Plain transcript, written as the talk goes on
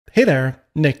Hey there,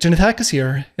 Nick Janatakis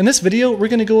here. In this video, we're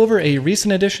going to go over a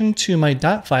recent addition to my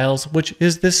 .files, which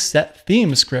is this set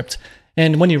theme script.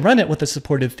 And when you run it with a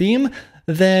supported theme,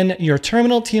 then your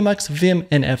terminal, tmux, vim,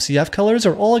 and FZF colors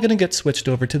are all going to get switched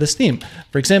over to this theme.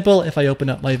 For example, if I open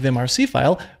up my vimrc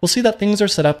file, we'll see that things are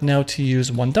set up now to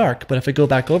use one dark. But if I go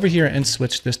back over here and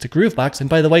switch this to Gruvbox, and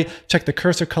by the way, check the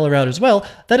cursor color out as well,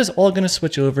 that is all going to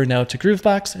switch over now to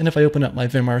Gruvbox. And if I open up my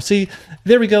vimrc,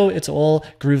 there we go, it's all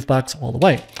Gruvbox all the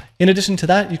way. In addition to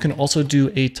that, you can also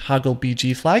do a toggle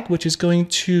BG flag, which is going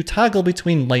to toggle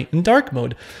between light and dark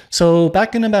mode. So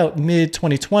back in about mid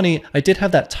 2020, I did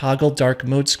have that toggle dark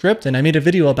mode script, and I made a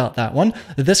video about that one.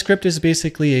 This script is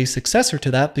basically a successor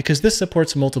to that because this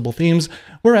supports multiple themes,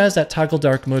 whereas that toggle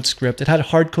dark mode script, it had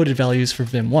hard-coded values for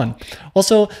Vim 1.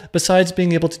 Also, besides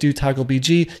being able to do toggle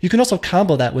BG, you can also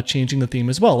combo that with changing the theme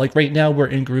as well. Like right now, we're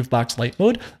in Gruvbox light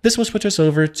mode. This will switch us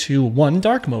over to 1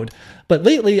 dark mode. But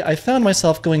lately, I found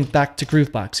myself going back to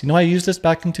Gruvbox. You know, I used this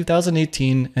back in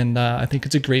 2018, and I think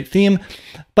it's a great theme,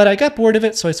 but I got bored of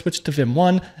it, so I switched to Vim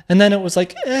 1, and then it was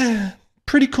like,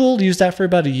 pretty cool to use that for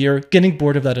about a year, getting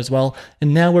bored of that as well,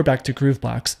 and now we're back to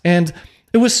Gruvbox. And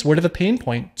it was sort of a pain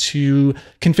point to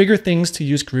configure things to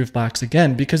use Gruvbox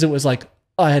again, because it was like,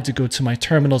 I had to go to my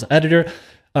terminal's editor,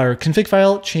 or config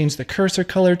file, change the cursor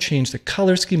color, change the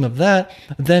color scheme of that,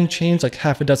 then change like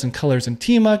half a dozen colors in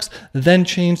tmux, then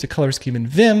change the color scheme in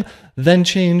Vim, then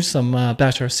change some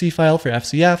bashrc file for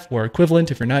FZF or equivalent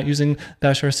if you're not using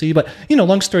bashrc. But, you know,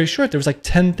 long story short, there was like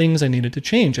 10 things I needed to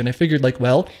change. And I figured like,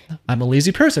 well, I'm a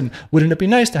lazy person. Wouldn't it be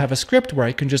nice to have a script where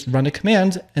I can just run a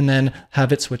command and then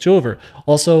have it switch over?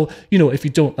 Also, you know, if you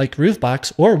don't like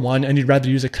Gruvbox or one and you'd rather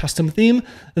use a custom theme,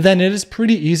 then it is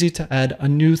pretty easy to add a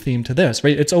new theme to this,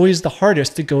 right? It's always the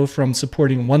hardest to go from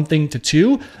supporting one thing to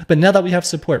 2. But now that we have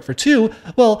support for 2,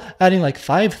 well, adding like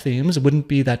 5 themes wouldn't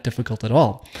be that difficult at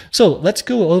all. So let's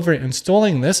go over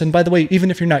installing this. And by the way, even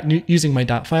if you're not using my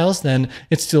 .files, then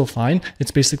it's still fine.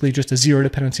 It's basically just a zero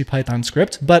dependency Python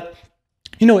script. But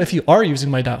you know, if you are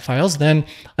using my .files, then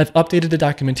I've updated the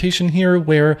documentation here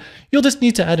where you'll just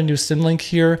need to add a new symlink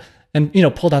here and, you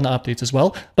know, pull down the updates as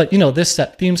well. But, you know, this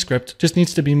set theme script just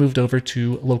needs to be moved over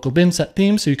to local bin set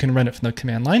theme so you can run it from the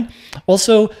command line.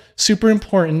 Also, super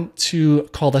important to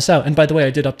call this out. And by the way, I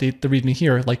did update the README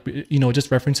here, like, you know, it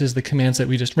just references the commands that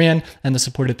we just ran and the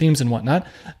supported themes and whatnot.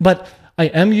 But I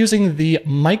am using the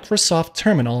Microsoft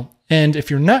terminal. And if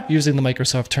you're not using the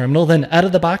Microsoft terminal, then out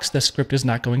of the box, this script is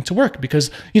not going to work because,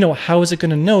 you know, how is it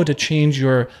going to know to change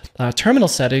your terminal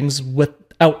settings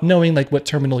without knowing like what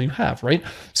terminal you have, right?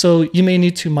 So you may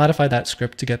need to modify that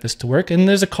script to get this to work. And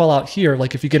there's a call out here,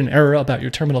 like if you get an error about your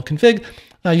terminal config,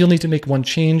 you'll need to make one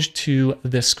change to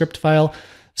this script file.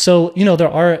 So, you know, there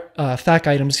are FAQ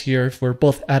items here for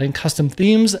both adding custom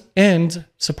themes and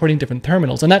supporting different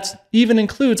terminals. And that even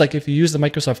includes, like if you use the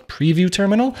Microsoft Preview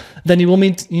terminal, then you will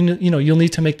need, you'll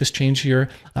need to make this change here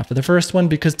for the first one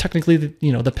because technically,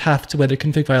 the path to where the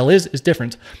config file is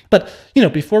different. But, you know,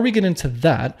 before we get into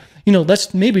that, you know,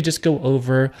 let's maybe just go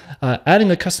over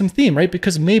adding a custom theme, right?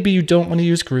 Because maybe you don't want to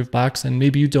use Gruvbox and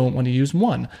maybe you don't want to use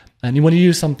one and you want to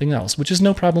use something else, which is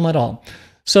no problem at all.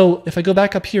 So if I go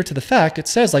back up here to the FAQ, it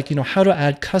says like, you know, how to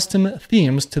add custom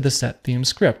themes to the set theme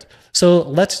script. So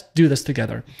let's do this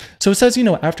together. So it says, you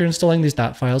know, after installing these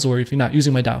 .files, or if you're not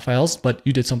using my .files, but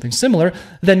you did something similar,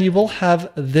 then you will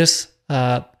have this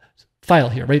file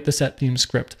here, right? The set theme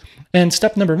script. And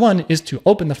step number 1 is to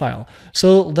open the file.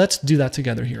 So let's do that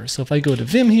together here. So if I go to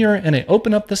Vim here and I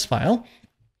open up this file,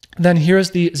 then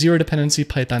here's the zero dependency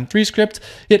Python 3 script.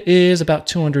 It is about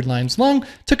 200 lines long.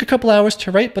 Took a couple hours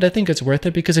to write, but I think it's worth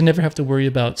it because I never have to worry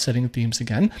about setting themes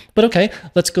again. But okay,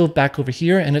 let's go back over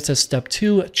here and it says step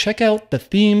 2, check out the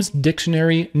themes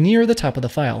dictionary near the top of the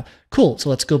file. Cool, so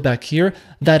let's go back here.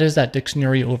 That is that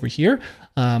dictionary over here.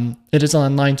 It is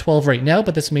on line 12 right now,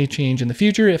 but this may change in the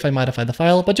future if I modify the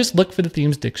file, but just look for the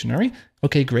themes dictionary.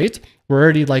 Okay, great. We're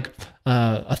already like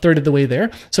a third of the way there.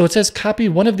 So it says copy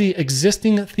one of the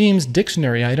existing themes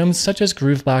dictionary items such as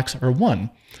Gruvbox or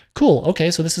one. Cool.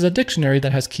 Okay, so this is a dictionary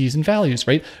that has keys and values,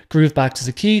 right? Gruvbox is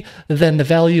a key, then the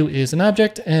value is an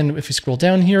object, and if you scroll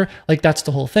down here, like that's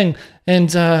the whole thing.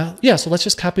 And yeah, so let's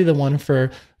just copy the one for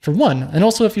one. And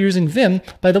also if you're using Vim,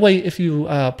 by the way, if you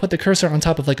put the cursor on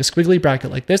top of like a squiggly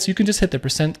bracket like this, you can just hit the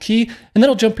 % key and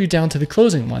that'll jump you down to the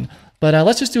closing one. But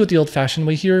let's just do it the old-fashioned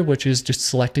way here, which is just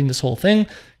selecting this whole thing,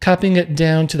 copying it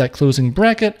down to that closing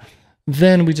bracket.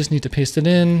 Then we just need to paste it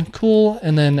in, cool,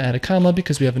 and then add a comma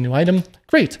because we have a new item.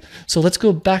 Great. So let's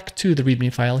go back to the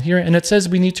README file here, and it says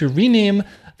we need to rename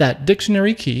that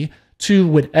dictionary key to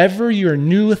whatever your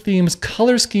new theme's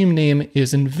color scheme name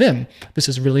is in Vim. This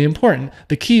is really important.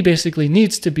 The key basically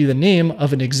needs to be the name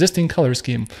of an existing color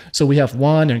scheme. So we have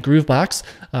one and Gruvbox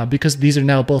because these are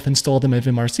now both installed in my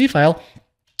vimrc file.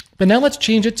 But now let's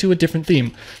change it to a different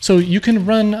theme. So you can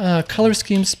run color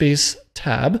scheme space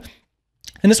tab,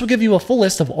 and this will give you a full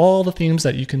list of all the themes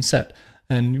that you can set.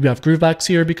 And you have Gruvbox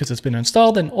here because it's been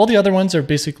installed, and all the other ones are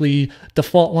basically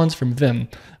default ones from Vim.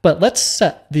 But let's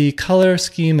set the color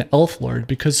scheme elf lord,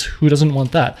 because who doesn't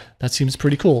want that? That seems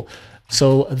pretty cool.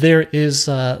 So there is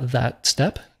that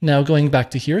step. Now going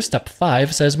back to here, step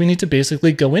 5 says we need to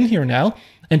basically go in here now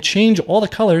and change all the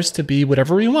colors to be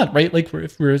whatever we want, right? Like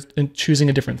if we're choosing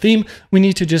a different theme, we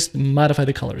need to just modify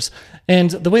the colors. And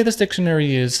the way this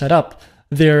dictionary is set up,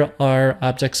 there are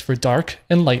objects for dark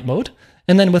and light mode.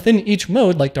 And then within each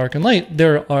mode, like dark and light,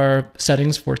 there are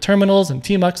settings for terminals and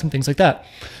tmux and things like that.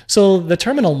 So the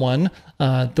terminal one,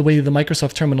 the way the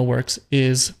Microsoft terminal works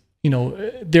is,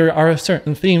 there are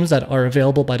certain themes that are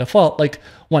available by default, like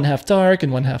 1/2 dark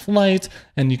and 1/2 light,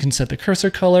 and you can set the cursor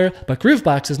color, but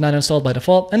Gruvbox is not installed by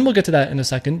default, and we'll get to that in a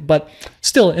second. But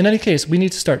still, in any case, we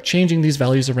need to start changing these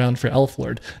values around for elf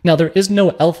lord. Now, there is no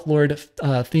elf lord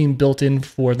theme built in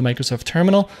for the Microsoft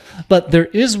terminal, but there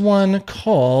is one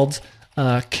called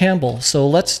Campbell. So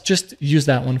let's just use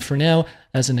that one for now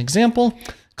as an example.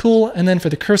 Cool. And then for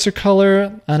the cursor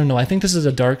color, I don't know, I think this is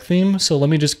a dark theme. So let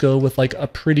me just go with like a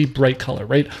pretty bright color,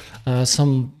 right?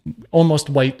 Some almost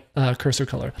white cursor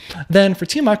color. Then for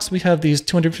tmux, we have these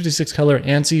 256 color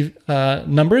ANSI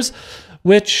numbers,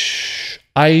 which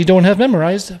I don't have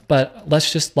memorized, but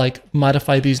let's just like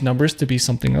modify these numbers to be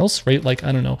something else, right? Like,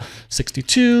 I don't know,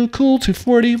 62, cool,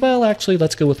 240. Well, actually,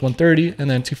 let's go with 130, and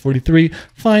then 243.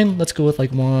 Fine, let's go with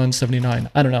like 179.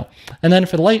 I don't know. And then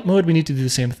for the light mode, we need to do the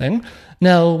same thing.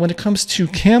 Now, when it comes to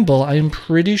Campbell, I am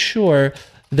pretty sure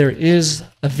there is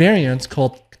a variant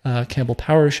called Campbell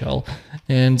PowerShell,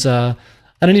 and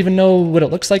I don't even know what it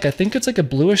looks like. I think it's like a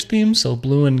bluish theme, so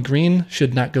blue and green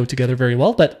should not go together very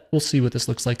well, but we'll see what this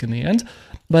looks like in the end.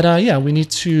 But yeah, we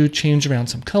need to change around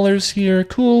some colors here.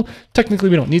 Cool. Technically,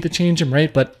 we don't need to change them,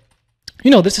 right? But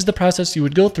this is the process you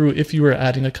would go through if you were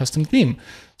adding a custom theme.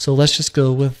 So let's just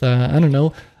go with, I don't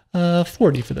know,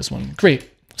 40 for this one. Great.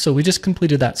 So we just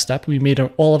completed that step. We made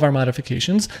all of our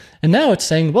modifications. And now it's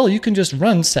saying, well, you can just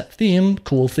run set theme,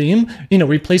 cool theme,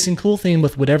 replacing cool theme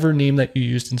with whatever name that you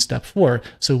used in step 4.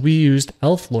 So we used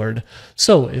elf lord.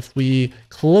 So if we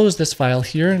close this file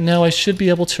here, now I should be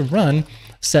able to run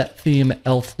set theme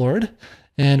elf lord.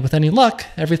 And with any luck,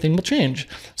 everything will change.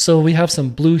 So we have some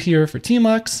blue here for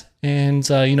tmux, and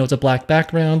it's a black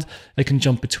background. I can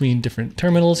jump between different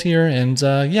terminals here, and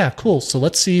yeah, cool. So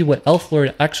let's see what elf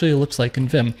lord actually looks like in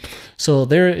Vim. So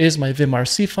there is my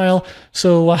vimrc file.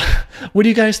 So what do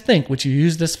you guys think? Would you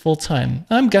use this full time?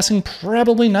 I'm guessing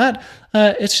probably not.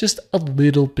 It's just a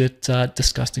little bit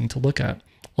disgusting to look at.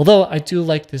 Although I do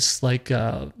like this like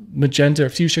magenta or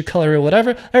fuchsia color or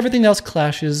whatever, everything else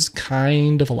clashes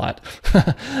kind of a lot.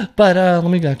 But let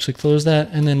me actually close that,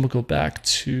 and then we'll go back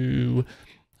to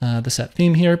the set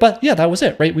theme here. But yeah, that was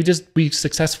it, right? We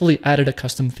successfully added a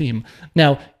custom theme.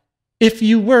 Now, if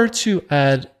you were to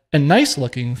add a nice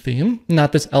looking theme,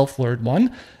 not this elf lord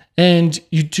one, and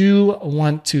you do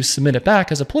want to submit it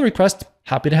back as a pull request,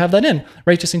 happy to have that in,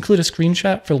 right? Just include a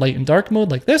screenshot for light and dark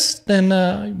mode like this, then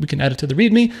we can add it to the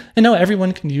README, and now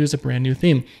everyone can use a brand new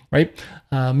theme, right?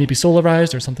 Maybe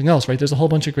solarized or something else, right? There's a whole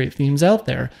bunch of great themes out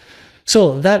there.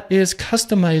 So that is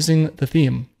customizing the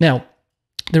theme. Now,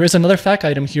 there is another fact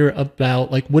item here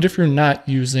about like, what if you're not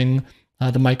using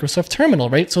the Microsoft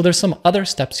terminal, right? So there's some other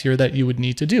steps here that you would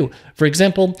need to do. For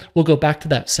example, we'll go back to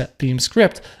that set theme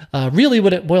script. Really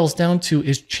what it boils down to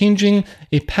is changing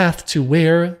a path to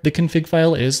where the config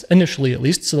file is, initially at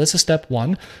least. So that's a step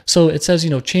 1. So it says,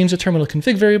 change the terminal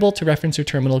config variable to reference your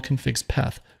terminal config's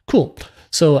path. Cool.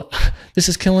 So this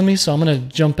is killing me. So I'm going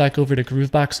to jump back over to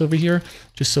Gruvbox over here,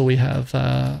 just so we have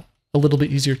a little bit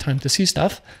easier time to see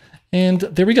stuff. And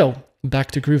there we go.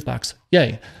 Back to Gruvbox.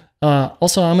 Yay.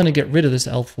 Also, I'm going to get rid of this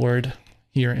elf lord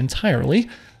here entirely.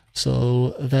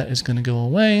 So that is going to go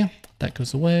away. That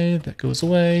goes away. That goes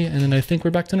away. And then I think we're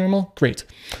back to normal. Great.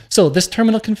 So this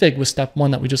terminal config was step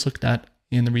 1 that we just looked at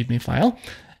in the README file.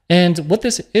 And what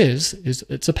this is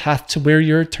it's a path to where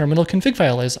your terminal config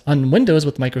file is. On Windows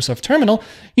with Microsoft Terminal,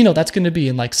 that's going to be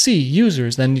in like C,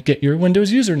 users, then you get your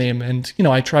Windows username. And,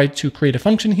 I tried to create a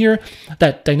function here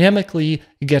that dynamically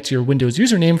gets your Windows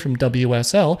username from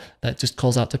WSL that just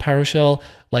calls out to PowerShell,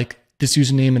 like this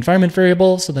username environment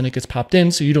variable. So then it gets popped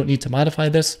in. So you don't need to modify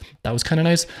this. That was kind of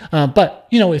nice. But,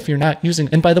 if you're not using,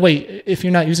 and by the way, if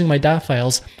you're not using my dot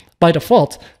files, by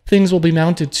default, things will be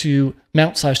mounted to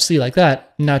mount/c like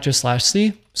that, not just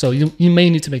 /c. So you may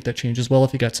need to make that change as well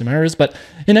if you got some errors. But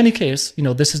in any case,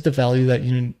 this is the value that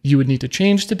you would need to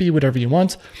change to be whatever you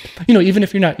want. Even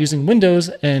if you're not using Windows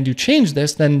and you change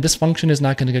this, then this function is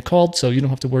not going to get called. So you don't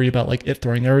have to worry about like it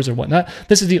throwing errors or whatnot.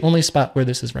 This is the only spot where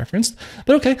this is referenced.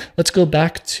 But okay, let's go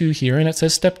back to here. And it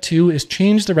says step 2 is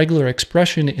change the regular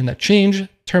expression in the change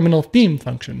terminal theme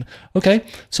function. Okay,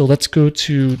 so let's go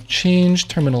to change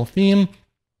terminal theme,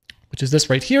 which is this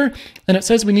right here. And it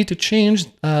says we need to change,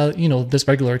 this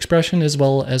regular expression as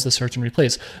well as the search and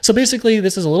replace. So basically,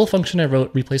 this is a little function I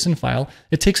wrote, replace in file.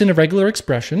 It takes in a regular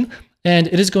expression, and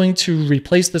it is going to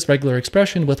replace this regular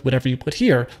expression with whatever you put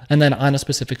here, and then on a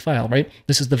specific file, right?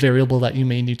 This is the variable that you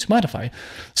may need to modify.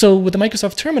 So with the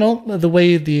Microsoft Terminal, the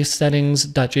way the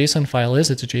settings.json file is,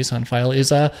 it's a JSON file,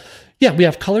 is, we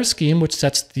have color scheme, which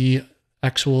sets the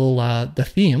actual, the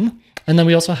theme. And then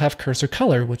we also have cursor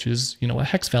color, which is, a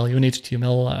hex value, an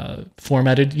HTML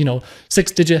formatted,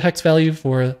 6-digit hex value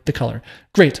for the color.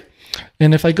 Great.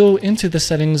 And if I go into the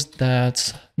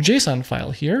settings.json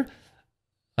file here,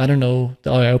 I don't know.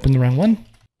 Oh, I opened the wrong one.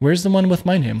 Where's the one with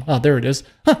my name? Oh, there it is.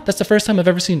 That's the first time I've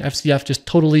ever seen FZF just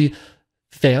totally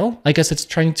fail. I guess it's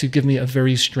trying to give me a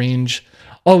very strange...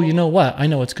 Oh, you know what? I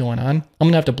know what's going on. I'm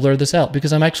going to have to blur this out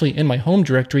because I'm actually in my home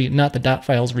directory, not the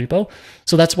 .files repo.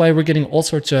 So that's why we're getting all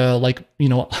sorts of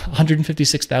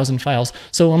 156,000 files.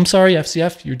 So I'm sorry,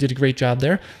 FZF, you did a great job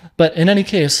there. But in any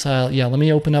case, let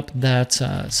me open up that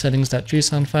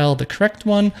settings.json file, the correct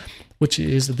one, which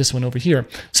is this one over here.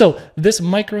 So this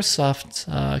Microsoft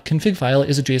config file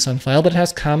is a JSON file, but it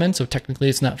has comments, so technically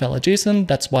it's not valid JSON.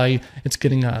 That's why it's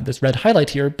getting this red highlight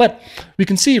here. But we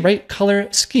can see, right,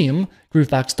 color scheme,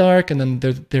 Gruvbox dark, and then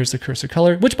there's the cursor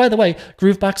color, which, by the way,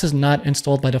 Gruvbox is not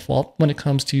installed by default when it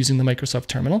comes to using the Microsoft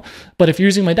Terminal. But if you're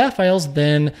using my .files,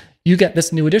 then you get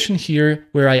this new addition here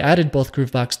where I added both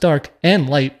Gruvbox dark and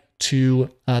light to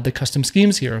the custom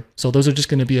schemes here. So those are just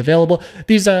going to be available.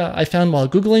 These I found while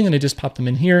Googling, and I just popped them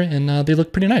in here, and they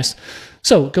look pretty nice.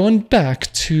 So going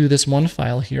back to this one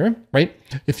file here, right?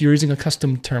 If you're using a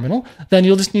custom terminal, then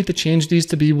you'll just need to change these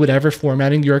to be whatever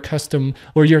formatting your custom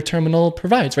or your terminal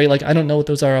provides, right? Like I don't know what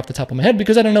those are off the top of my head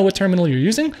because I don't know what terminal you're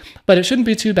using, but it shouldn't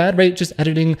be too bad, right? Just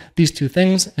editing these two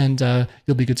things and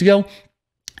you'll be good to go.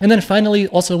 And then finally,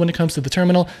 also when it comes to the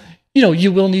terminal,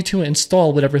 you will need to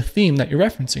install whatever theme that you're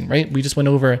referencing, right? We just went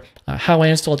over how I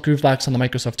installed Gruvbox on the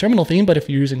Microsoft Terminal theme, but if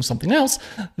you're using something else,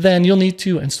 then you'll need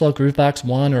to install Gruvbox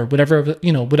 1 or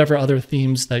whatever other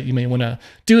themes that you may want to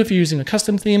do if you're using a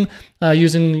custom theme,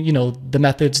 using, the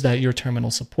methods that your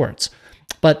terminal supports.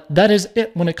 But that is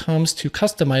it when it comes to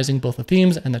customizing both the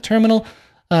themes and the terminal.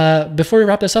 Before we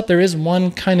wrap this up, there is one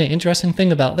kind of interesting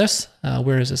thing about this.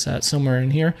 Where is this at? Somewhere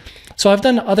in here. So I've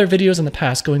done other videos in the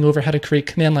past going over how to create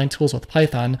command line tools with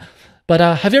Python. But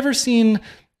have you ever seen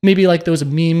maybe like those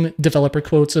meme developer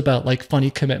quotes about like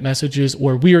funny commit messages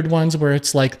or weird ones where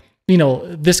it's like,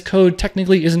 this code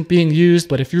technically isn't being used,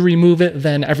 but if you remove it,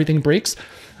 then everything breaks?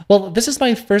 Well, this is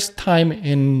my first time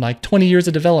in like 20 years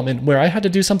of development where I had to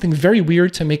do something very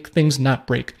weird to make things not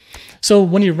break. So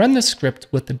when you run this script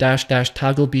with the --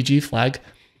 toggle BG flag,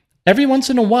 every once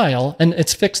in a while, and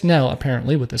it's fixed now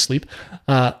apparently with the sleep,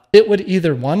 it would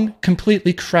either one,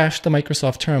 completely crash the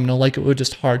Microsoft Terminal, like it would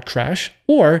just hard crash,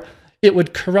 or it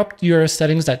would corrupt your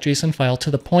settings.json file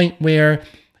to the point where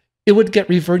it would get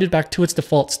reverted back to its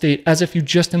default state as if you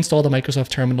just installed a Microsoft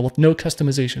Terminal with no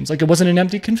customizations. Like it wasn't an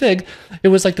empty config, it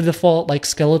was like the default like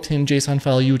skeleton JSON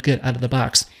file you would get out of the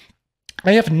box.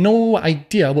 I have no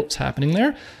idea what was happening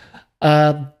there,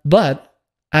 but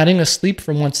adding a sleep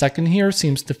for 1 second here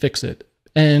seems to fix it.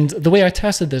 And the way I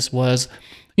tested this was,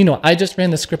 I just ran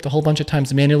the script a whole bunch of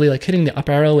times manually, like hitting the up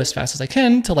arrow as fast as I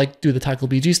can to like do the toggle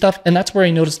BG stuff. And that's where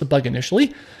I noticed the bug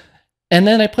initially. And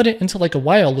then I put it into like a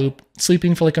while loop,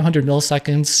 sleeping for like 100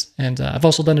 milliseconds. And I've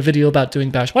also done a video about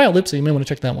doing bash while loop, so you may want to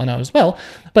check that one out as well.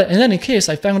 But in any case,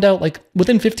 I found out like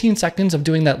within 15 seconds of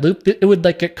doing that loop, it would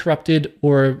like get corrupted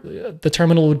or the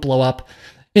terminal would blow up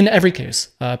in every case,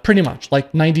 pretty much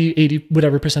like 90, 80,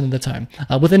 whatever percent of the time.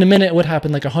 Within a minute, it would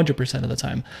happen like 100% of the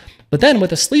time. But then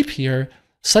with a sleep here,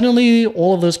 suddenly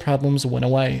all of those problems went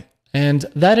away. And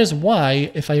that is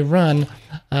why if I run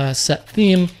set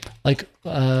theme like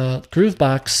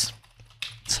Gruvbox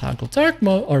toggle dark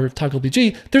mode or toggle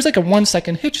BG, there's like a 1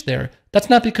 second hitch there. That's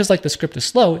not because like the script is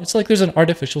slow. It's like there's an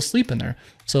artificial sleep in there.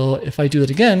 So if I do it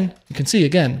again, you can see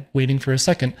again, waiting for a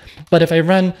second. But if I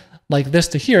run like this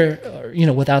to here,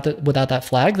 without that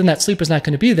flag, then that sleep is not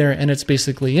going to be there, and it's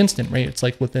basically instant, right? It's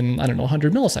like within, I don't know,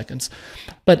 100 milliseconds.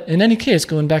 But in any case,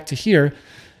 going back to here,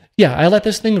 yeah, I let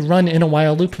this thing run in a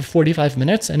while loop for 45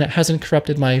 minutes and it hasn't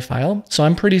corrupted my file. So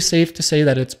I'm pretty safe to say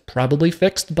that it's probably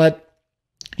fixed. But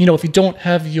if you don't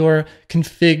have your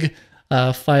config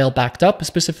file backed up,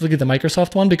 specifically the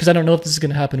Microsoft one, because I don't know if this is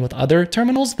going to happen with other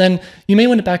terminals, then you may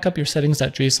want to back up your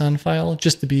settings.json file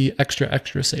just to be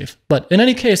extra safe. But in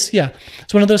any case, yeah,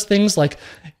 it's one of those things like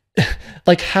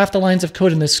half the lines of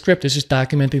code in this script is just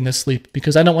documenting this sleep,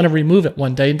 because I don't want to remove it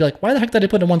one day and be like, why the heck did I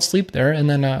put in one sleep there and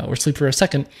then or sleep for a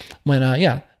second when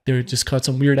yeah, they just caught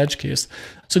some weird edge case.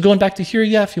 So going back to here,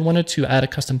 yeah, if you wanted to add a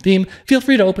custom theme, feel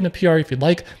free to open a PR if you'd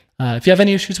like. If you have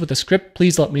any issues with the script,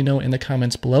 please let me know in the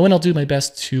comments below, and I'll do my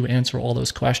best to answer all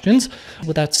those questions.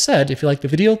 With that said, if you like the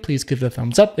video, please give it a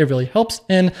thumbs up. It really helps.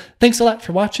 And thanks a lot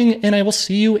for watching, and I will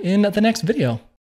see you in the next video.